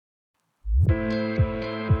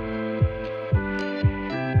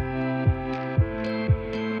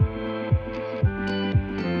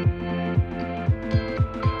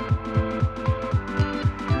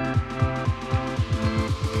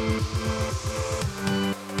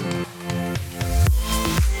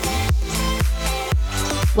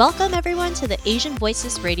Welcome, everyone, to the Asian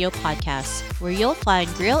Voices Radio podcast, where you'll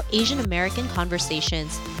find real Asian American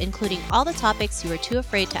conversations, including all the topics you are too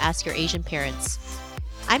afraid to ask your Asian parents.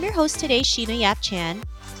 I'm your host today, Sheena Yap Chan.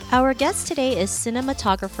 Our guest today is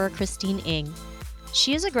cinematographer Christine Ng.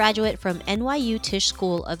 She is a graduate from NYU Tisch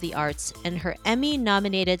School of the Arts, and her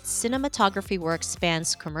Emmy-nominated cinematography work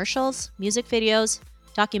spans commercials, music videos,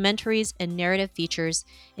 documentaries, and narrative features,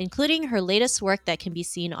 including her latest work that can be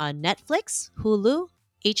seen on Netflix, Hulu,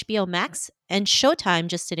 HBO Max, and Showtime,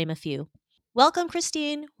 just to name a few. Welcome,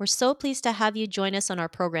 Christine. We're so pleased to have you join us on our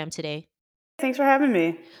program today. Thanks for having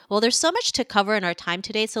me. Well, there's so much to cover in our time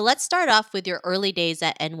today, so let's start off with your early days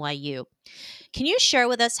at NYU. Can you share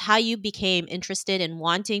with us how you became interested in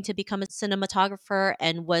wanting to become a cinematographer,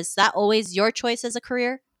 and was that always your choice as a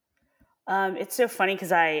career? It's so funny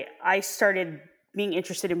because I started being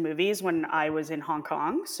interested in movies when I was in Hong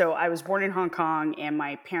Kong. So I was born in Hong Kong, and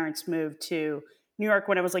my parents moved to New York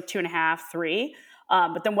when I was like 2.5, 3.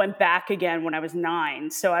 But then went back again when I was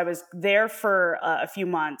 9. So I was there for a few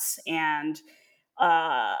months, and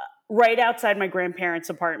uh, right outside my grandparents'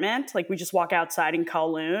 apartment, like we just walk outside in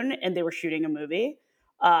Kowloon, and they were shooting a movie.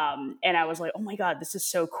 And I was like, oh my God, this is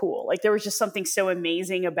so cool. Like there was just something so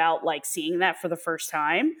amazing about like seeing that for the first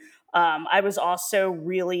time. I was also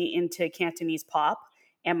really into Cantonese pop,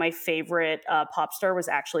 and my favorite pop star was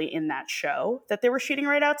actually in that show that they were shooting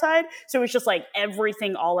right outside. So it was just like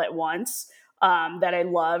everything all at once that I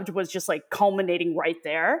loved was just like culminating right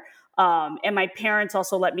there. And my parents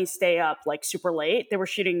also let me stay up like super late. They were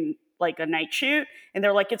shooting like a night shoot, and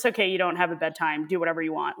they're like, it's okay, you don't have a bedtime, do whatever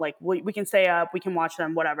you want. Like we can stay up, we can watch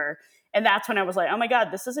them, whatever. And that's when I was like, oh my God,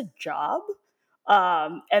 this is a job.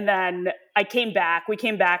 And then we came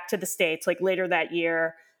back to the States like later that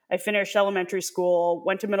year. I finished elementary school,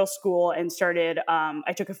 went to middle school, and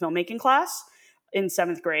I took a filmmaking class in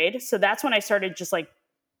 7th grade. So that's when I started just like,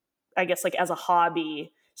 I guess, like as a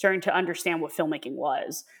hobby, starting to understand what filmmaking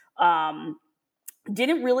was. Um,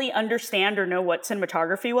 didn't really understand or know what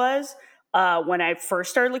cinematography was. When I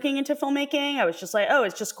first started looking into filmmaking, I was just like, oh,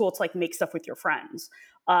 it's just cool to like make stuff with your friends.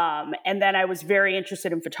 And then I was very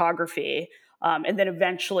interested in photography, and then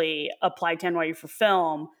eventually applied to NYU for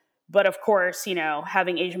film. But of course,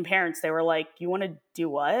 having Asian parents, they were like, you want to do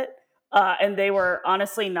what? And they were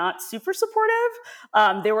honestly not super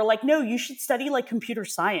supportive. They were like, no, you should study like computer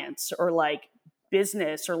science or like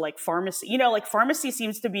business or like pharmacy. Like pharmacy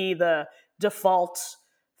seems to be the default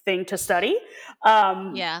thing to study.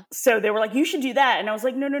 Yeah. So they were like, you should do that. And I was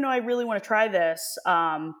like, no, no, no, I really want to try this.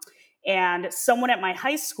 And someone at my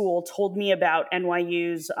high school told me about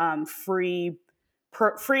NYU's free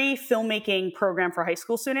filmmaking program for high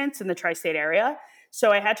school students in the tri-state area. So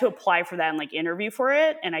I had to apply for that and like interview for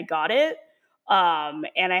it, and I got it.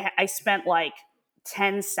 And I spent like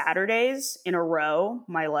 10 Saturdays in a row,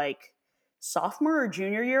 my like sophomore or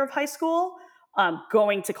junior year of high school,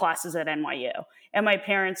 going to classes at NYU. And my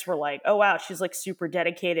parents were like, oh, wow, she's like super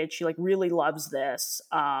dedicated. She like really loves this.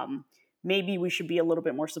 Maybe we should be a little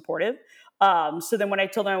bit more supportive. So then when I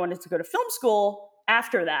told them I wanted to go to film school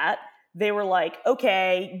after that, they were like,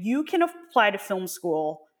 okay, you can apply to film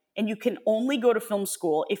school, and you can only go to film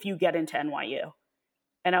school if you get into NYU.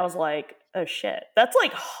 And I was like, oh shit, that's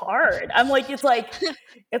like hard. I'm like, it's like,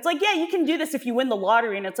 yeah, you can do this if you win the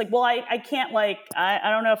lottery. And it's like, well, I can't like,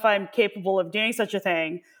 I don't know if I'm capable of doing such a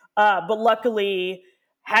thing. But luckily,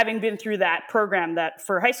 having been through that program that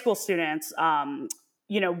for high school students,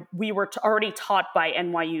 we were already taught by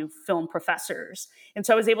NYU film professors. And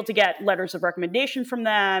so I was able to get letters of recommendation from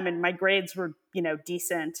them, and my grades were,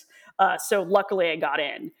 decent. So luckily I got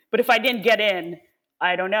in. But if I didn't get in,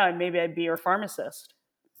 I don't know, maybe I'd be a pharmacist,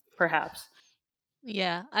 perhaps.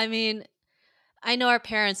 Yeah. I mean, I know our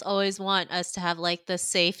parents always want us to have like the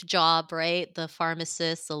safe job, right? The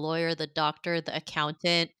pharmacist, the lawyer, the doctor, the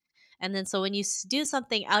accountant. And then so when you do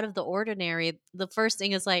something out of the ordinary, the first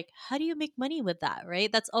thing is like, how do you make money with that,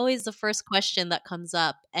 right? That's always the first question that comes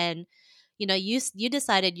up. And you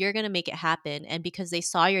decided you're going to make it happen, and because they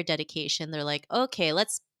saw your dedication, they're like, "Okay,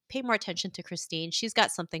 let's pay more attention to Christine. She's got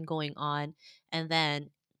something going on." And then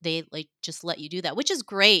they like just let you do that, which is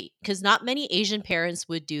great because not many Asian parents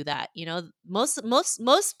would do that. Most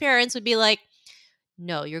parents would be like,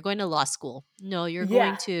 "No, you're going to law school. No, Yeah,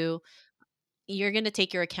 you're going to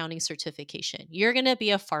take your accounting certification. You're going to be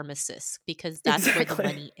a pharmacist because that's where the exactly.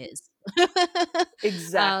 money is." So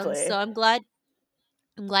Exactly.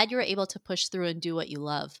 I'm glad you were able to push through and do what you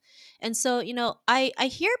love. And so, I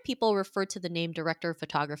hear people refer to the name director of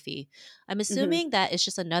photography. I'm Hmm. assuming that it's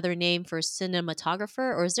just another name for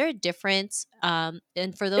cinematographer, or is there a difference? And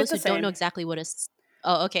for those It's the who don't know same. exactly what is,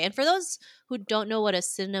 Oh, okay. And for those who don't know what a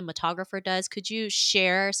cinematographer does, could you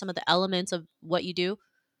share some of the elements of what you do?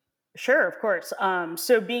 Sure, of course.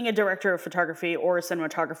 So, being a director of photography or a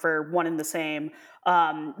cinematographer, one and the same,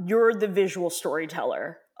 you're the visual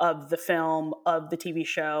storyteller of the film, of the TV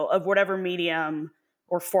show, of whatever medium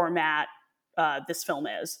or format this film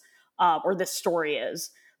is, or this story is.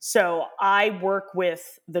 So, I work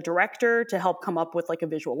with the director to help come up with like a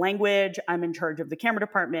visual language. I'm in charge of the camera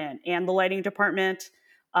department and the lighting department.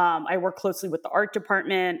 I work closely with the art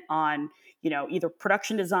department on either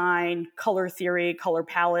production design, color theory, color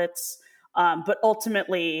palettes, but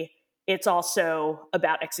ultimately it's also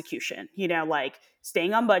about execution, like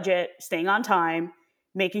staying on budget, staying on time,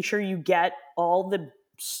 making sure you get all the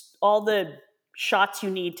shots you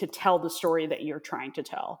need to tell the story that you're trying to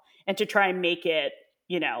tell and to try and make it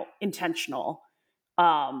intentional,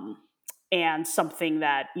 um, and something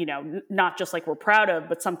that not just like we're proud of,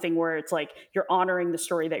 but something where it's like you're honoring the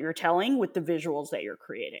story that you're telling with the visuals that you're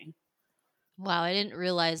creating. Wow, I didn't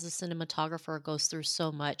realize the cinematographer goes through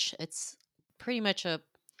so much. It's pretty much a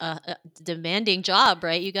demanding job,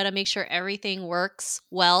 right? You got to make sure everything works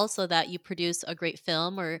well so that you produce a great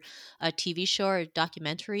film or a TV show or a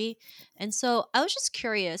documentary. And so I was just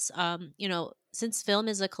curious, since film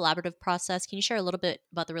is a collaborative process, can you share a little bit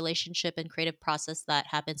about the relationship and creative process that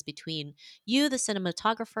happens between you, the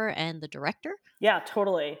cinematographer, and the director? Yeah,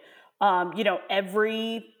 totally.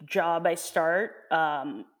 Every job I start,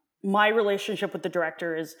 my relationship with the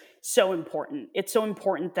director is so important. It's so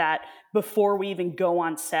important that before we even go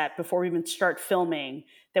on set, before we even start filming,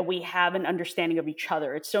 that we have an understanding of each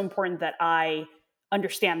other. It's so important that I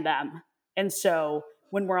understand them. And so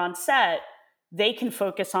when we're on set, they can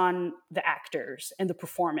focus on the actors and the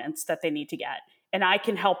performance that they need to get. And I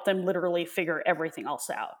can help them literally figure everything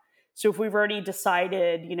else out. So if we've already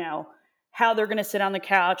decided, how they're going to sit on the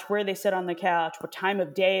couch, where they sit on the couch, what time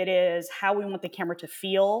of day it is, how we want the camera to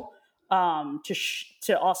feel,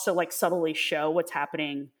 to also like subtly show what's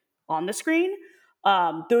happening on the screen.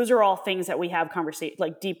 Those are all things that we have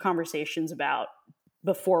like deep conversations about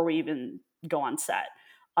before we even go on set.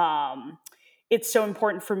 It's so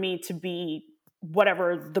important for me to be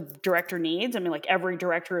whatever the director needs. I mean, like every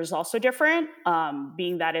director is also different,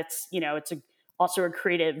 being that also a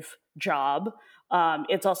creative job.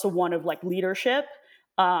 It's also one of like leadership.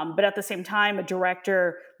 But at the same time, a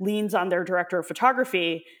director leans on their director of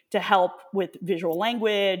photography to help with visual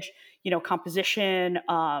language, composition,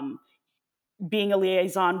 being a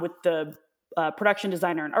liaison with the production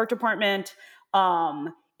designer and art department.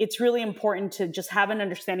 It's really important to just have an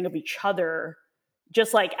understanding of each other,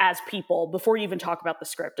 just like as people, before you even talk about the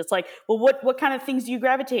script. It's like, well, what kind of things do you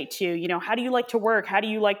gravitate to? How do you like to work? How do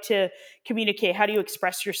you like to communicate? How do you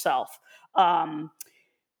express yourself?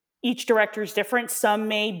 Each director is different. Some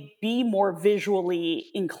may be more visually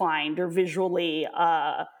inclined or visually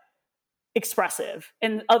expressive,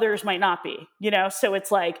 and others might not be, So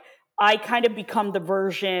it's like I kind of become the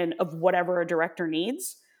version of whatever a director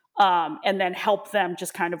needs, and then help them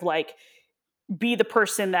just kind of like be the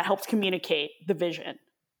person that helps communicate the vision.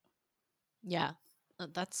 Yeah.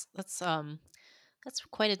 That's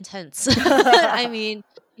quite intense. I mean,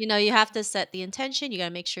 you have to set the intention. You got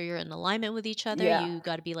to make sure you're in alignment with each other. Yeah. You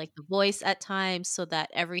got to be like the voice at times so that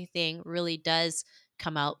everything really does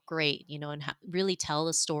come out great, and really tell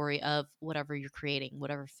the story of whatever you're creating,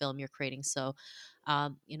 whatever film you're creating. So,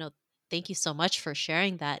 um, you know, thank you so much for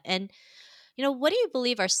sharing that. And what do you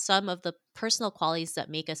believe are some of the personal qualities that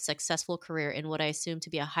make a successful career in what I assume to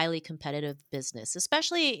be a highly competitive business?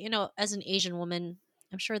 Especially, as an Asian woman,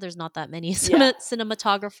 I'm sure there's not that many Yeah.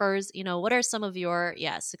 cinematographers. What are some of your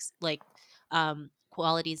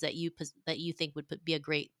qualities that that you think would be a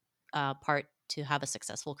great part to have a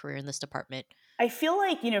successful career in this department? I feel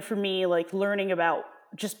like, for me, like learning about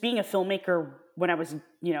just being a filmmaker when I was,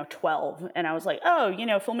 12, and I was like, oh,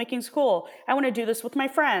 filmmaking's cool. I want to do this with my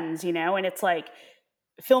friends, and it's like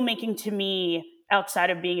filmmaking to me, outside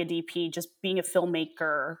of being a DP, just being a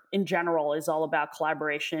filmmaker in general is all about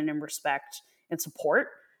collaboration and respect and support,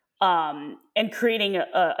 and creating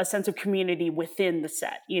a sense of community within the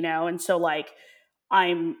set, And so, like,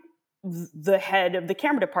 I'm the head of the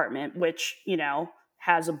camera department, which,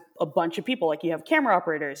 has a bunch of people. Like, you have camera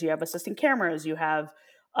operators, you have assistant cameras, you have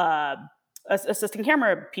uh, assistant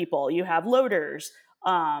camera people, you have loaders.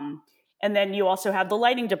 And then you also have the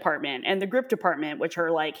lighting department and the grip department, which are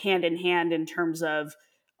like hand in hand in terms of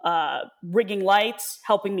rigging lights,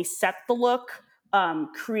 helping me set the look,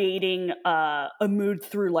 creating a mood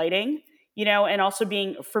through lighting, and also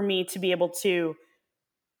being for me to be able to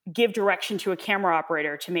give direction to a camera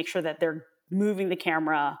operator to make sure that they're moving the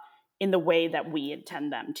camera in the way that we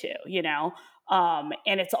intend them to,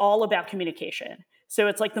 and it's all about communication. So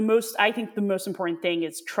it's like I think the most important thing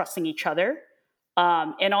is trusting each other,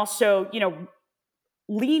 and also,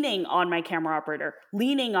 leaning on my camera operator,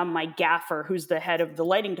 leaning on my gaffer, who's the head of the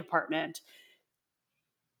lighting department,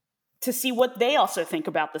 to see what they also think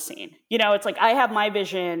about the scene. It's like I have my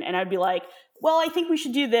vision and I'd be like, well, I think we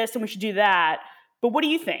should do this and we should do that. But what do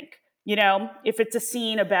you think? If it's a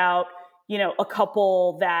scene about, a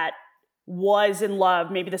couple that was in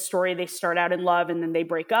love, maybe the story, they start out in love and then they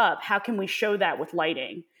break up. How can we show that with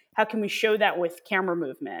lighting? How can we show that with camera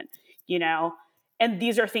movement? And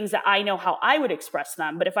these are things that I know how I would express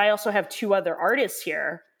them. But if I also have two other artists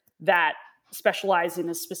here that specialize in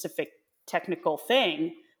a specific technical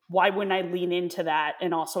thing, why wouldn't I lean into that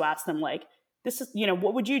and also ask them, like, this is,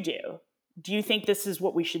 what would you do? Do you think this is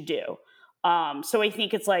what we should do? So I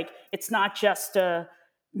think it's like, it's not just a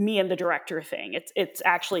me and the director thing. It's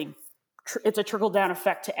actually, it's a trickle down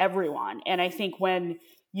effect to everyone. And I think when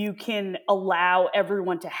you can allow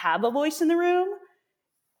everyone to have a voice in the room,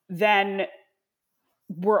 then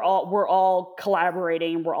we're all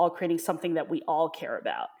collaborating and we're all creating something that we all care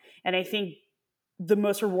about. And I think the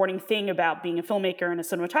most rewarding thing about being a filmmaker and a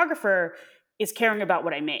cinematographer is caring about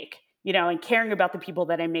what I make, and caring about the people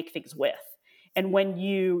that I make things with. And when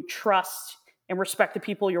you trust and respect the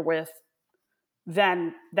people you're with,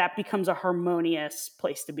 then that becomes a harmonious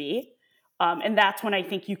place to be. And that's when I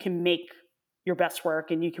think you can make your best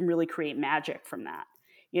work and you can really create magic from that.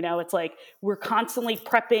 It's like we're constantly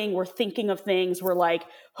prepping, we're thinking of things, we're like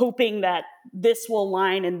hoping that this will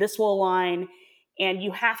align and this will align. And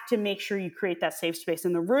you have to make sure you create that safe space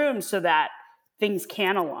in the room so that things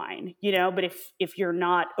can align, but if you're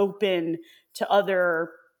not open to other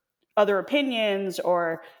opinions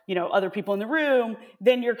or, other people in the room,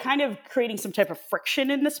 then you're kind of creating some type of friction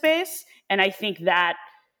in the space. And I think that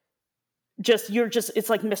it's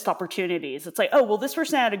like missed opportunities. It's like, oh, well, this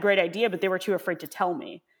person had a great idea, but they were too afraid to tell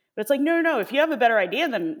me. But it's like, no. If you have a better idea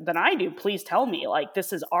than I do, please tell me. Like,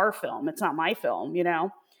 this is our film. It's not my film,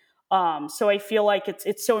 So I feel like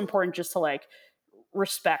it's so important just to like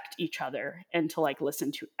respect each other and to like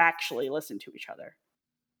actually listen to each other.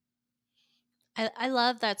 I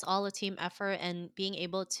love that's all a team effort and being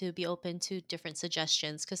able to be open to different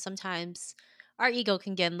suggestions because sometimes our ego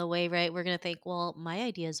can get in the way, right? We're going to think, well, my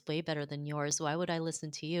idea is way better than yours. Why would I listen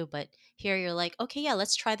to you? But here you're like, okay, yeah,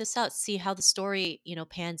 let's try this out, see how the story,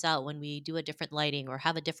 pans out when we do a different lighting or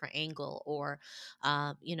have a different angle or,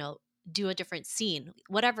 do a different scene.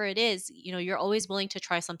 Whatever it is, you're always willing to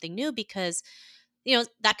try something new because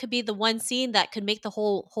that could be the one scene that could make the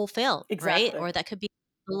whole film, right? Exactly. Or that could be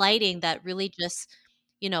lighting that really just,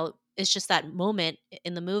 it's just that moment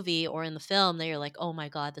in the movie or in the film that you're like, oh my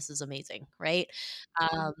God, this is amazing, right?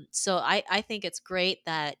 So I think it's great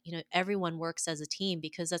that everyone works as a team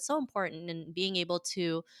because that's so important, and being able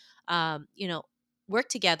to, work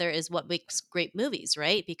together is what makes great movies,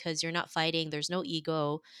 right? Because you're not fighting, there's no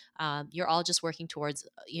ego, you're all just working towards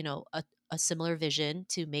a similar vision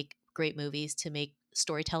to make great movies, to make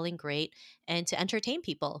storytelling great, and to entertain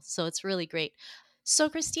people. So it's really great. So,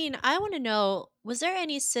 Christine, I want to know, was there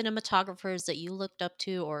any cinematographers that you looked up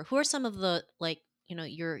to, or who are some of the like,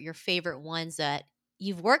 your favorite ones that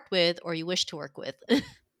you've worked with or you wish to work with?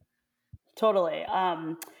 Totally.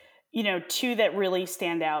 Two that really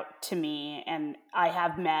stand out to me, and I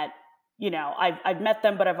have met, I've met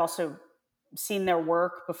them, but I've also seen their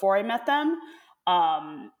work before I met them.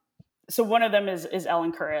 So one of them is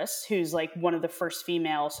Ellen Curtis, who's like one of the first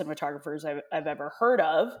female cinematographers I've ever heard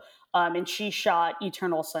of, and she shot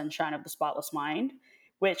Eternal Sunshine of the Spotless Mind,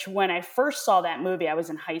 which when I first saw that movie, I was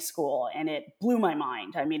in high school, and it blew my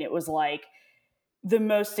mind. I mean, it was like the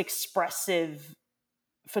most expressive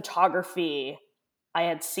photography I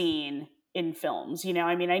had seen in films.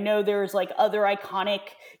 I mean, I know there's like other iconic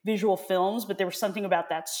visual films, but there was something about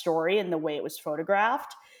that story and the way it was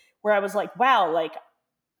photographed where I was like, wow, like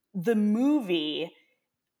the movie,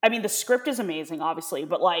 I mean, the script is amazing, obviously,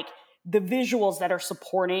 but like the visuals that are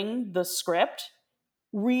supporting the script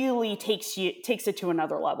really takes it to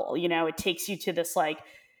another level. It takes you to this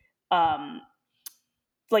um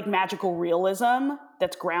like magical realism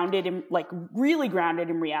that's grounded in like really grounded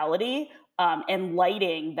in reality, and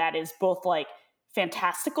lighting that is both like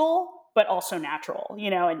fantastical but also natural,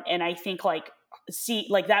 and I think like see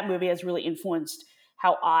like that movie has really influenced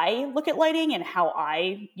how I look at lighting and how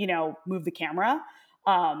I move the camera.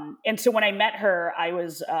 And so when I met her, I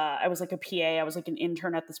was like a PA, I was like an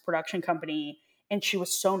intern at this production company, and she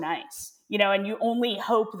was so nice, and you only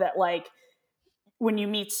hope that like when you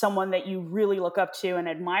meet someone that you really look up to and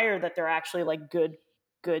admire that they're actually like good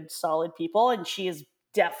solid people, and she is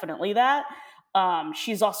definitely that.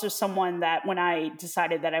 She's also someone that when I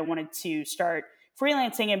decided that I wanted to start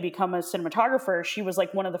freelancing and become a cinematographer, she was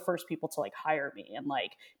like one of the first people to like hire me and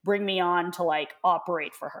like bring me on to like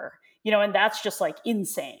operate for her, and that's just like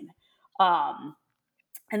insane. Um,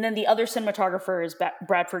 and then the other cinematographer is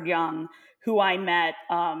Bradford Young, who I met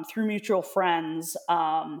through mutual friends,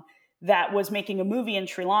 that was making a movie in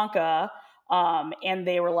Sri Lanka. And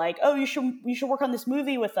they were like, "Oh, you should work on this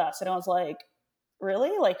movie with us." And I was like,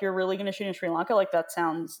 "Really? Like, you're really going to shoot in Sri Lanka? Like, that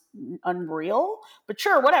sounds unreal." But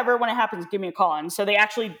sure, whatever. When it happens, give me a call. And so they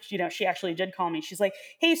actually, she actually did call me. She's like,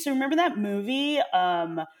 "Hey, so remember that movie?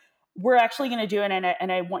 We're actually going to do it,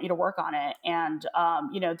 and I want you to work on it. And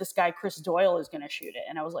this guy Chris Doyle is going to shoot it."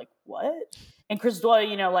 And I was like, "What?" And Chris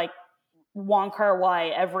Doyle, like Wong Kar-wai,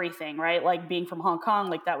 everything, right? Like being from Hong Kong,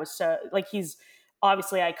 like that was so like he's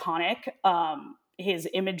obviously iconic. His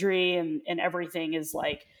imagery and everything is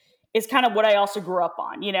kind of what I also grew up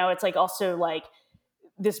on. It's like also like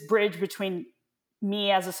this bridge between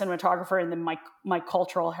me as a cinematographer and then my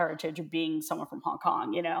cultural heritage of being someone from Hong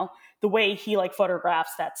Kong. The way he like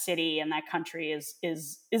photographs that city and that country is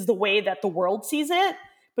the way that the world sees it,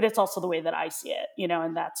 but it's also the way that I see it.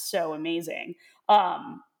 And that's so amazing.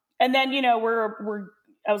 And then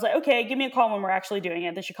I was like, "Okay, give me a call when we're actually doing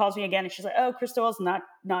it." Then she calls me again and she's like, "Oh, Crystal's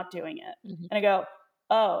not doing it." Mhm. And I go,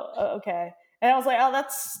 "Oh, okay." And I was like, "Oh,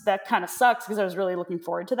 that kind of sucks," because I was really looking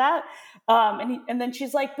forward to that. And then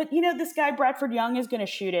she's like, "But this guy Bradford Young is going to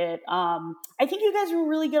shoot it. I think you guys will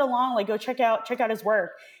really get along. Like, go check out his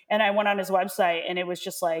work." And I went on his website, and it was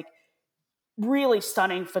just like really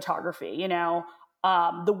stunning photography.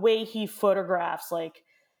 The way he photographs, like,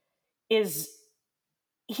 is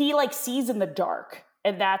he like sees in the dark,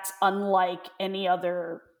 and that's unlike any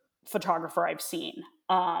other photographer I've seen.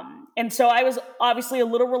 And so I was obviously a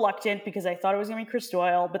little reluctant because I thought it was going to be Chris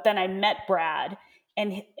Doyle, but then I met Brad,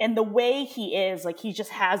 and the way he is, like, he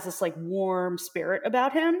just has this like warm spirit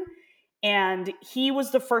about him, and he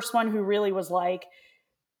was the first one who really was like,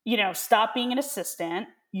 "Stop being an assistant.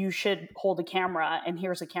 You should hold a camera, and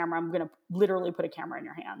here's a camera. I'm going to literally put a camera in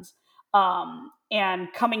your hands."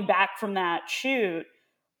 And coming back from that shoot,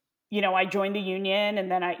 I joined the union, and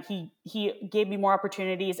then he gave me more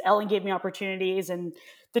opportunities. Ellen gave me opportunities, and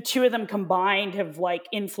the two of them combined have like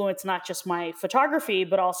influenced not just my photography,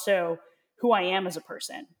 but also who I am as a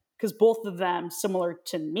person. Because both of them, similar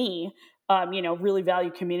to me, really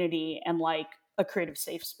value community and like a creative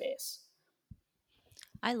safe space.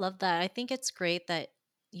 I love that. I think it's great that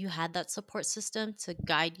you had that support system to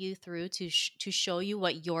guide you through to show you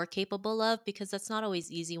what you're capable of, because that's not always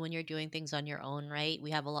easy when you're doing things on your own, right?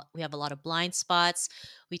 We have a lot of blind spots.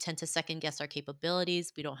 We tend to second guess our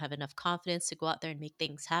capabilities. We don't have enough confidence to go out there and make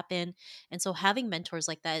things happen. And so having mentors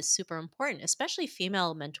like that is super important, especially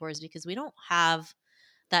female mentors, because we don't have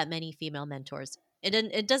that many female mentors.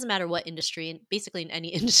 It doesn't matter what industry, and basically in any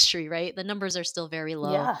industry, right? The numbers are still very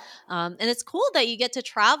low. Yeah. And it's cool that you get to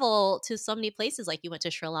travel to so many places. Like you went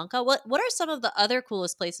to Sri Lanka. What are some of the other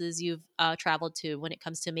coolest places you've traveled to when it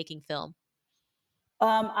comes to making film?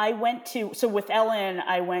 So with Ellen,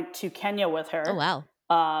 I went to Kenya with Oh her.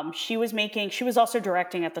 wow. She was also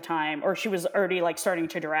directing at the time, or she was already like starting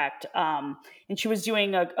to direct. And she was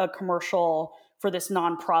doing a commercial for this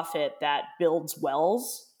nonprofit that builds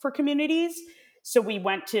wells for communities. So we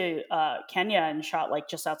went to Kenya and shot like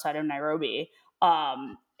just outside of Nairobi.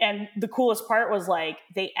 And the coolest part was like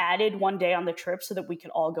they added one day on the trip so that we could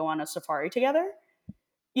all go on a safari together.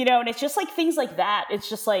 And it's just like things like that. It's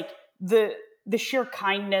just like the sheer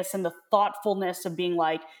kindness and the thoughtfulness of being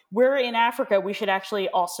like, we're in Africa, we should actually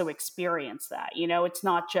also experience that. It's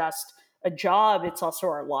not just a job, it's also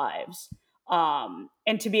our lives.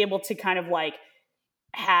 And to be able to kind of like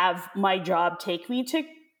have my job take me to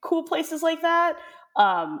cool places like that.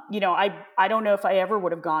 I don't know if I ever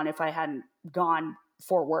would have gone if I hadn't gone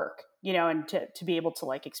for work, and to be able to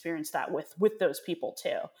like experience that with those people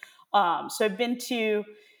too. So I've been to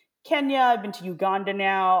Kenya, I've been to Uganda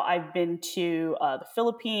now, I've been to the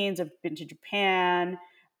Philippines, I've been to Japan,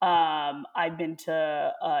 I've been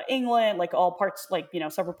to England, like all parts, like,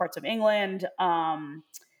 several parts of England.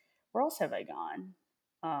 Where else have I gone?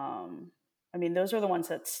 I mean, those are the ones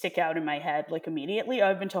that stick out in my head like immediately.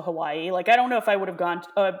 I've been to Hawaii. Like, I don't know if I would have gone.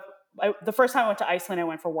 The first time I went to Iceland, I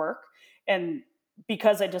went for work, and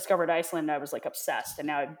because I discovered Iceland, I was like obsessed. And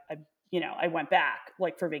now I went back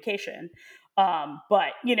like for vacation. But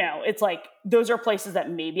it's like those are places that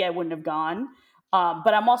maybe I wouldn't have gone.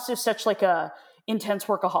 But I'm also such like a intense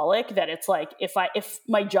workaholic that it's like if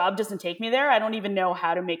my job doesn't take me there, I don't even know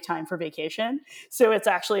how to make time for vacation. So it's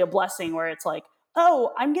actually a blessing where it's like,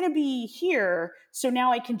 oh, I'm going to be here. So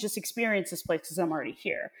now I can just experience this place because I'm already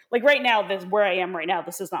here. Like right now, this where I am right now,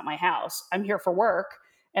 this is not my house. I'm here for work.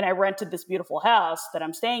 And I rented this beautiful house that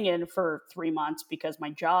I'm staying in for 3 months because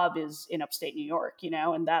my job is in upstate New York,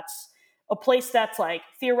 and that's a place that's like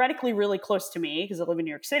theoretically really close to me because I live in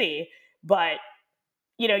New York City. But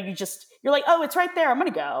you're like, oh, it's right there. I'm going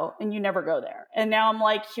to go. And you never go there. And now I'm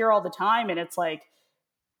like here all the time. And it's like,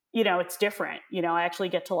 it's different. I actually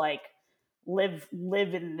get to like live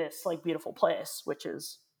in this like beautiful place, which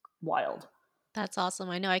is wild. That's awesome.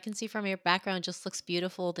 I know I can see from your background just looks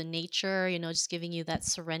beautiful, the nature, just giving you that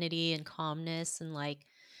serenity and calmness and like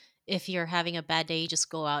if you're having a bad day, you just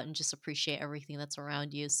go out and just appreciate everything that's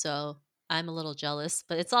around you. So I'm a little jealous,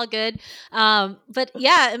 but it's all good. But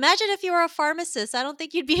yeah, imagine if you were a pharmacist. I don't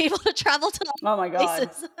think you'd be able to travel to all Oh my these God.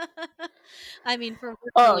 places. I mean, for work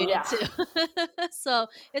Oh related yeah. too. So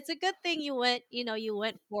it's a good thing you went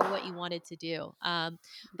for what you wanted to do.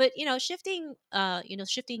 But shifting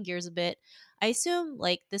gears a bit, I assume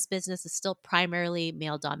like this business is still primarily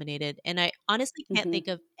male dominated, and I honestly can't hmm think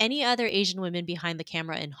of any other Asian women behind the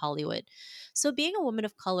camera in Hollywood. So, being a woman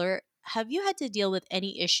of color, have you had to deal with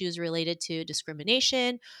any issues related to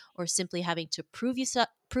discrimination or simply having to prove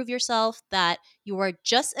yourself that you are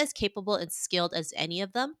just as capable and skilled as any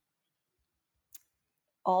of them?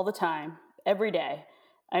 all the time, every day.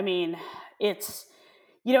 I mean, it's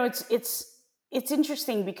it's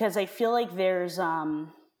interesting because I feel like there's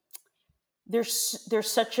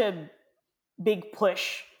such a big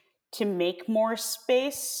push to make more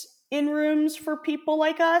space in rooms for people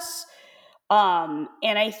like us. And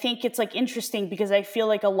I think it's like interesting because I feel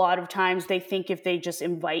like a lot of times they think if they just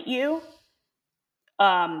invite you,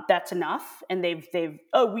 that's enough. And they've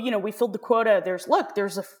oh, we filled the quota.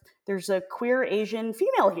 There's a queer Asian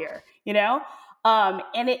female here,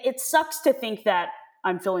 and it sucks to think that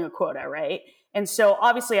I'm filling a quota, right? And so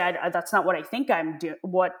obviously, that's not what I think I'm doing.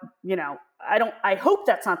 I hope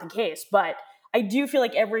that's not the case, but I do feel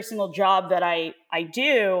like every single job that I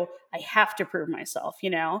do, I have to prove myself.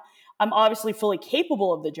 I'm obviously fully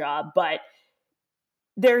capable of the job, but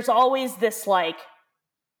there's always this like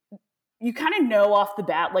you kind of know off the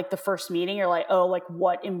bat, like the first meeting, you're like, oh, like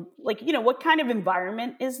what kind of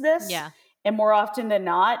environment is this? Yeah. And more often than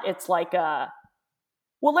not, it's like, well,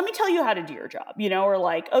 let me tell you how to do your job, or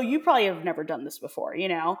like, oh, you probably have never done this before.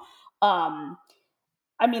 Um,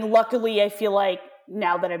 I mean, luckily, I feel like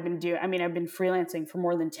now that I've been freelancing for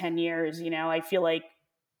more than 10 years, I feel like,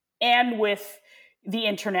 and with the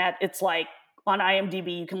internet, it's like on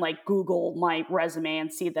IMDb, you can like Google my resume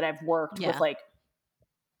and see that I've worked with Yeah. like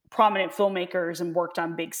prominent filmmakers and worked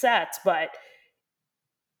on big sets, but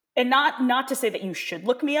and not to say that you should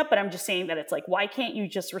look me up, but I'm just saying that it's like, why can't you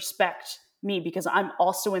just respect me because I'm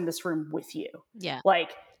also in this room with you? Yeah.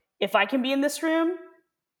 Like, if I can be in this room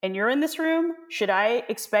and you're in this room, should I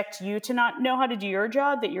expect you to not know how to do your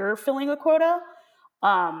job that you're filling a quota?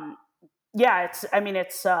 Um, yeah,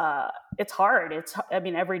 it's hard.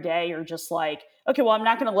 Every day you're just like, okay, well, I'm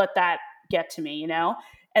not going to let that get to me.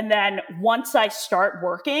 And then once I start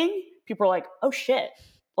working, people are like, oh shit,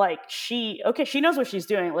 like she knows what she's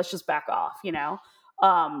doing. Let's just back off.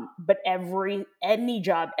 But every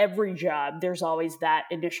job, there's always that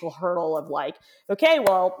initial hurdle of like, okay,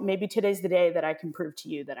 well, maybe today's the day that I can prove to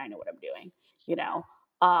you that I know what I'm doing.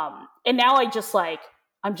 And now I'm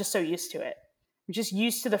just so used to it. I'm just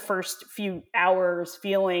used to the first few hours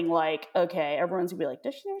feeling like, okay, everyone's gonna be like,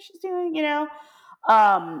 does she know what she's doing?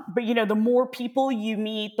 But the more people you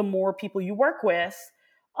meet, the more people you work with.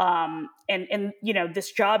 And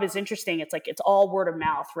this job is interesting. It's like, it's all word of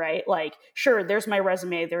mouth, right? Like, sure, there's my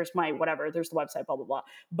resume, there's my whatever, there's the website, blah, blah, blah.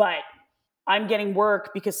 But I'm getting work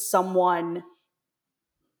because someone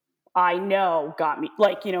I know got me,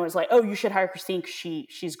 like, is like, oh, you should hire Christine because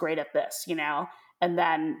she's great at this. And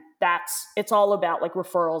then it's all about like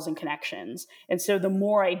referrals and connections. And so the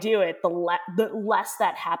more I do it, the less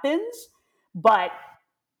that happens. But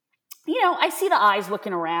I see the eyes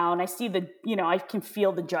looking around. I see I can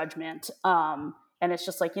feel the judgment. And it's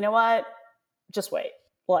just like, you know what? Just wait.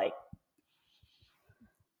 Like,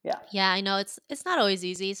 yeah. Yeah, I know it's not always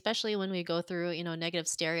easy, especially when we go through, negative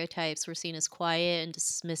stereotypes. We're seen as quiet and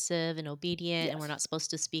dismissive and obedient, and we're Yes. not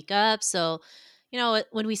supposed to speak up. So,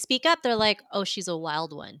 when we speak up, they're like, "Oh, she's a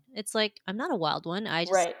wild one." It's like, I'm not a wild one. I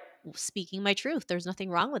just Right. speaking my truth. There's nothing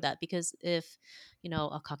wrong with that, because if,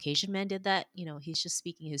 a Caucasian man did that, he's just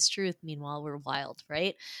speaking his truth. Meanwhile, we're wild,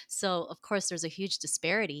 right? So, of course, there's a huge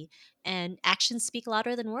disparity, and actions speak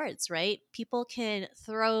louder than words, right? People can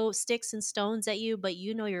throw sticks and stones at you, but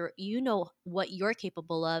you know what you're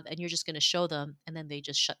capable of, and you're just going to show them, and then they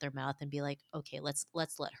just shut their mouth and be like, "Okay, let's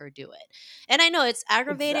let her do it." And I know it's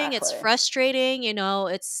aggravating, it's Exactly. frustrating,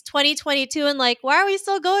 it's 2022, and like, why are we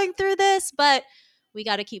still going through this? But we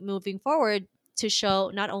got to keep moving forward to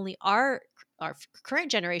show not only our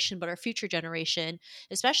current generation, but our future generation,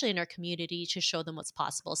 especially in our community, to show them what's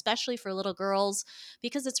possible, especially for little girls,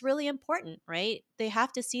 because it's really important, right? They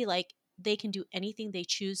have to see like they can do anything they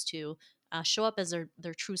choose to, show up as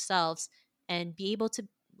their true selves, and be able to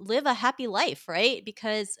live a happy life, right?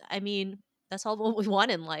 Because I mean, that's all what we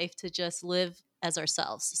want in life, to just live as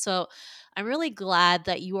ourselves. So I'm really glad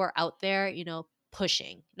that you are out there,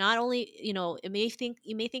 pushing. Not only, you may think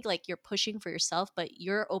like you're pushing for yourself, but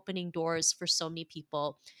you're opening doors for so many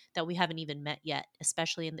people that we haven't even met yet,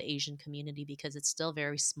 especially in the Asian community, because it's still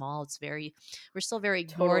very small. We're still very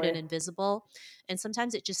ignored and Totally. invisible. And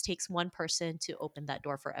sometimes it just takes one person to open that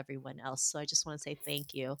door for everyone else. So I just want to say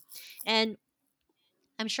thank you. And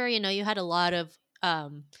I'm sure, you had a lot of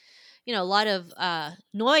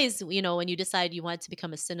noise, when you decided you wanted to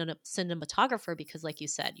become a cinematographer, because like you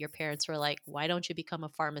said, your parents were like, why don't you become a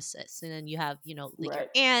pharmacist? And then you have, like your Right.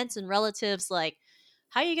 aunts and relatives like,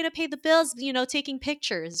 how are you going to pay the bills, taking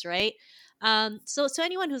pictures, right? So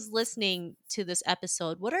anyone who's listening to this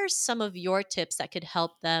episode, what are some of your tips that could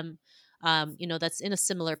help them, that's in a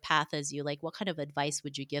similar path as you? Like, what kind of advice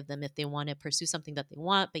would you give them if they want to pursue something that they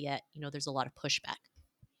want, but yet, there's a lot of pushback?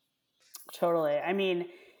 Totally. I mean,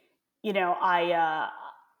 you know, I uh,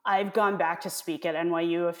 I've gone back to speak at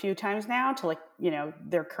NYU a few times now to, like,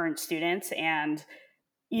 their current students, and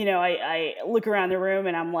I look around the room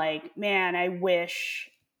and I'm like, man, I wish,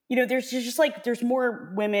 there's just like there's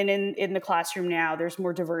more women in the classroom now. There's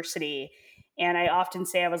more diversity, and I often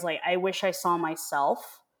say, I was like, I wish I saw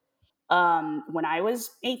myself when I was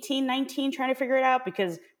 18, 19, trying to figure it out.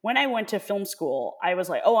 Because when I went to film school, I was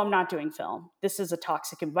like, oh, I'm not doing film. This is a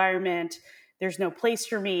toxic environment. There's no place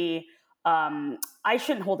for me. I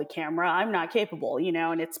shouldn't hold a camera. I'm not capable,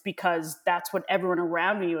 and it's because that's what everyone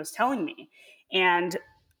around me was telling me. And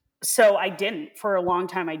so I didn't. For a long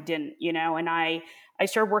time, I didn't, and I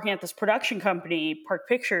started working at this production company, Park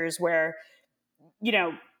Pictures, where, you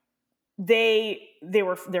know,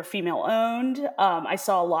 they're female owned. I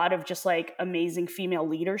saw a lot of just like amazing female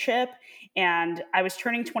leadership, and I was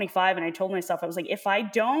turning 25, and I told myself, I was like, if I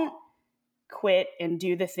don't quit and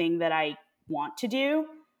do the thing that I want to do,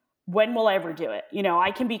 when will I ever do it?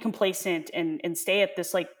 I can be complacent and stay at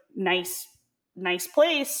this like nice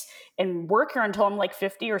place and work here until I'm like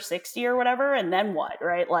 50 or 60 or whatever, and then what,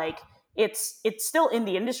 right? Like, it's still in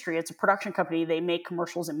the industry. It's a production company. They make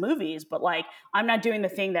commercials and movies, but like, I'm not doing the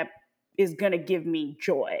thing that is going to give me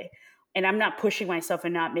joy. And I'm not pushing myself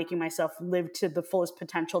and not making myself live to the fullest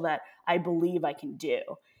potential that I believe I can do.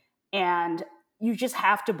 And you just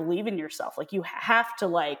have to believe in yourself. Like, you have to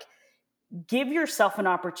like give yourself an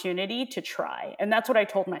opportunity to try. And that's what I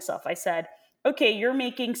told myself. I said, okay, you're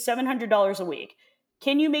making $700 a week.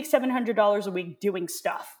 Can you make $700 a week doing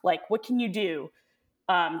stuff? Like, what can you do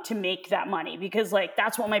to make that money? Because like,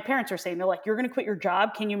 that's what my parents are saying. They're like, you're going to quit your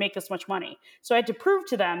job. Can you make this much money? So I had to prove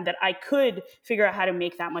to them that I could figure out how to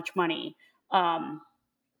make that much money. And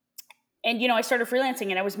I started freelancing,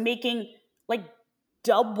 and I was making like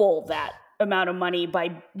double that amount of money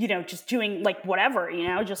by just doing like whatever,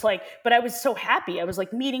 just like, but I was so happy. I was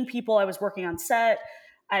like meeting people, I was working on set,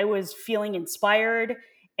 I was feeling inspired.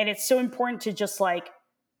 And it's so important to just like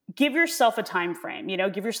give yourself a time frame,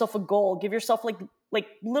 give yourself a goal, give yourself like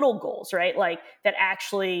little goals, right? Like, that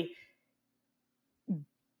actually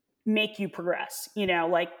make you progress.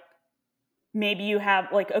 Like, maybe you have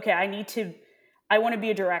like, okay, I want to be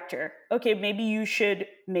a director. Okay, maybe you should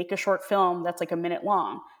make a short film that's like a minute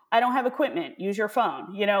long. I don't have equipment. Use your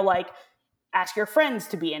phone. Like, ask your friends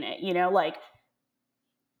to be in it. Like,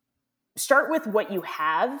 start with what you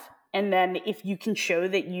have, and then if you can show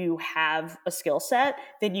that you have a skill set,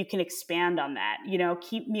 then you can expand on that.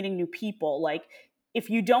 Keep meeting new people. Like, if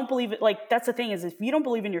you don't believe it, like, that's the thing, is if you don't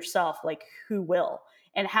believe in yourself, like, who will?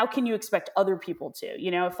 And how can you expect other people to?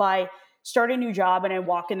 If I start a new job and I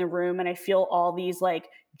walk in the room and I feel all these like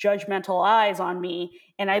judgmental eyes on me,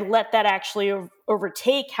 and I let that actually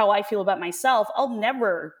overtake how I feel about myself, I'll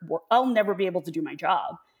never be able to do my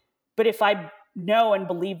job. But if I know and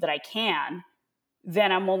believe that I can,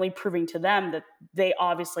 then I'm only proving to them that they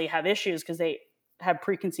obviously have issues, because they have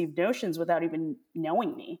preconceived notions without even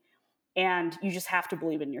knowing me. and you just have to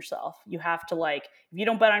believe in yourself. You have to, like, if you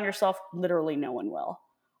don't bet on yourself, literally no one will.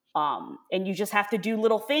 And you just have to do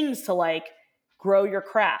little things to like grow your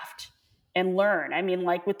craft and learn. I mean,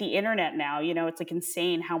 like with the internet now, you know, it's like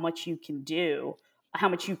insane how much you can do, how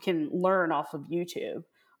much you can learn off of YouTube.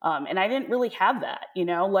 And I didn't really have that, you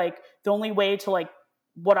know, like the only way to like,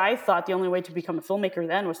 what I thought the only way to become a filmmaker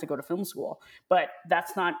then was to go to film school, but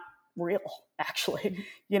that's not real actually,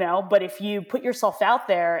 you know. But if you put yourself out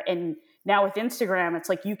there, and now with Instagram, it's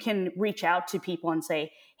like you can reach out to people and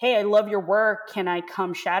say, hey, I love your work. Can I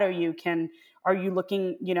come shadow you? Are you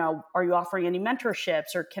looking, you know, are you offering any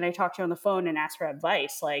mentorships, or can I talk to you on the phone and ask for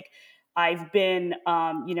advice? Like I've been,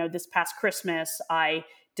 you know, this past Christmas, I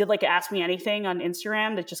did like Ask Me Anything on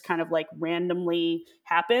Instagram that just kind of like randomly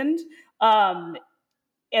happened.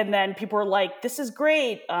 And then people were like, this is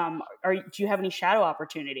great. Do you have any shadow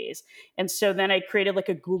opportunities? And so then I created like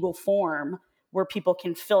a Google form where people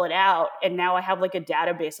can fill it out. And now I have like a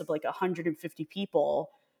database of like 150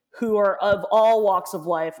 people who are of all walks of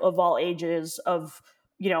life, of all ages, of,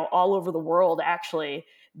 you know, all over the world actually,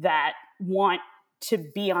 that want to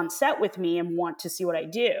be on set with me and want to see what I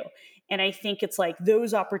do. And I think it's like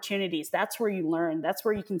those opportunities, that's where you learn. That's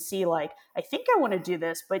where you can see like, I think I want to do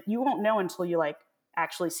this, but you won't know until you like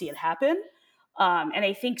actually see it happen. And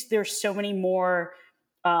I think there's so many more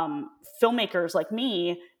filmmakers like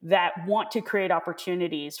me that want to create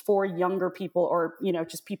opportunities for younger people, or, you know,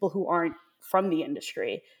 just people who aren't from the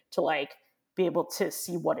industry, to like be able to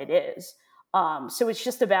see what it is. So it's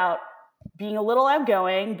just about being a little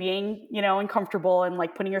outgoing, being, you know, uncomfortable, and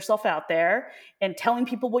like putting yourself out there and telling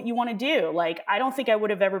people what you want to do. Like, I don't think I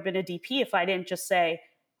would have ever been a DP if I didn't just say,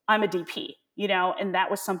 I'm a DP, you know. And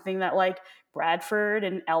that was something that like Bradford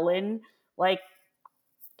and Ellen like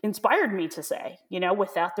inspired me to say, you know.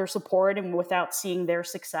 Without their support and without seeing their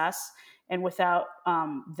success and without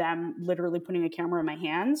them literally putting a camera in my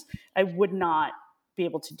hands, I would not be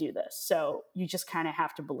able to do this. So you just kind of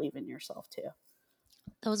have to believe in yourself too.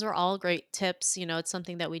 Those are all great tips. You know, it's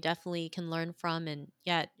something that we definitely can learn from. And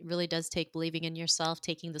yeah, it really does take believing in yourself,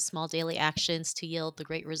 taking the small daily actions to yield the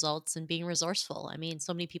great results, and being resourceful. I mean,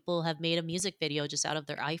 so many people have made a music video just out of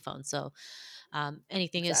their iPhone. So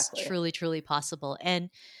anything is Exactly. truly, truly possible.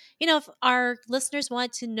 And, you know, if our listeners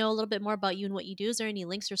want to know a little bit more about you and what you do, is there any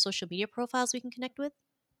links or social media profiles we can connect with?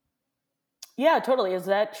 Yeah, totally.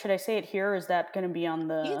 Should I say it here? Is that going to be on You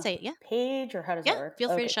can the say it. Yeah. page, or how does Yeah. that work? Feel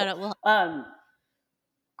free to Okay, shout cool. out. We'll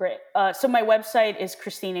Great. So my website is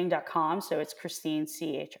christining.com. So it's Christine,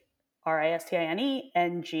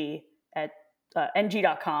 CHRISTINENG at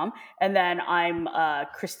ng.com. And then I'm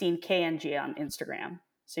Christine KNG on Instagram.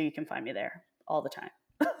 So you can find me there all the time.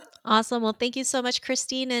 Awesome. Well, thank you so much,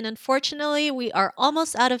 Christine. And unfortunately, we are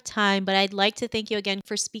almost out of time, but I'd like to thank you again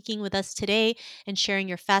for speaking with us today and sharing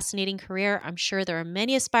your fascinating career. I'm sure there are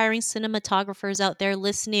many aspiring cinematographers out there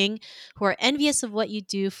listening who are envious of what you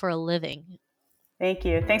do for a living. Thank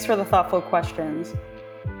you. Thanks for the thoughtful questions.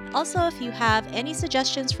 Also, if you have any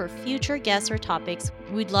suggestions for future guests or topics,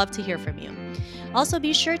 we'd love to hear from you. Also,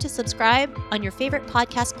 be sure to subscribe on your favorite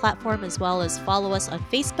podcast platform, as well as follow us on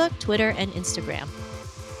Facebook, Twitter, and Instagram.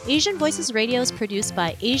 Asian Voices Radio is produced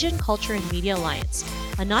by Asian Culture and Media Alliance,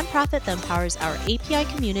 a nonprofit that empowers our API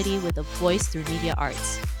community with a voice through media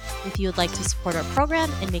arts. If you would like to support our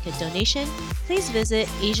program and make a donation, please visit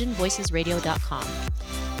AsianVoicesRadio.com.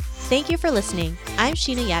 Thank you for listening. I'm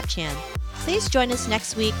Sheena Yap-Chan. Please join us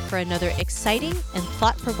next week for another exciting and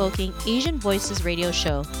thought-provoking Asian Voices Radio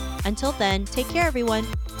show. Until then, take care, everyone.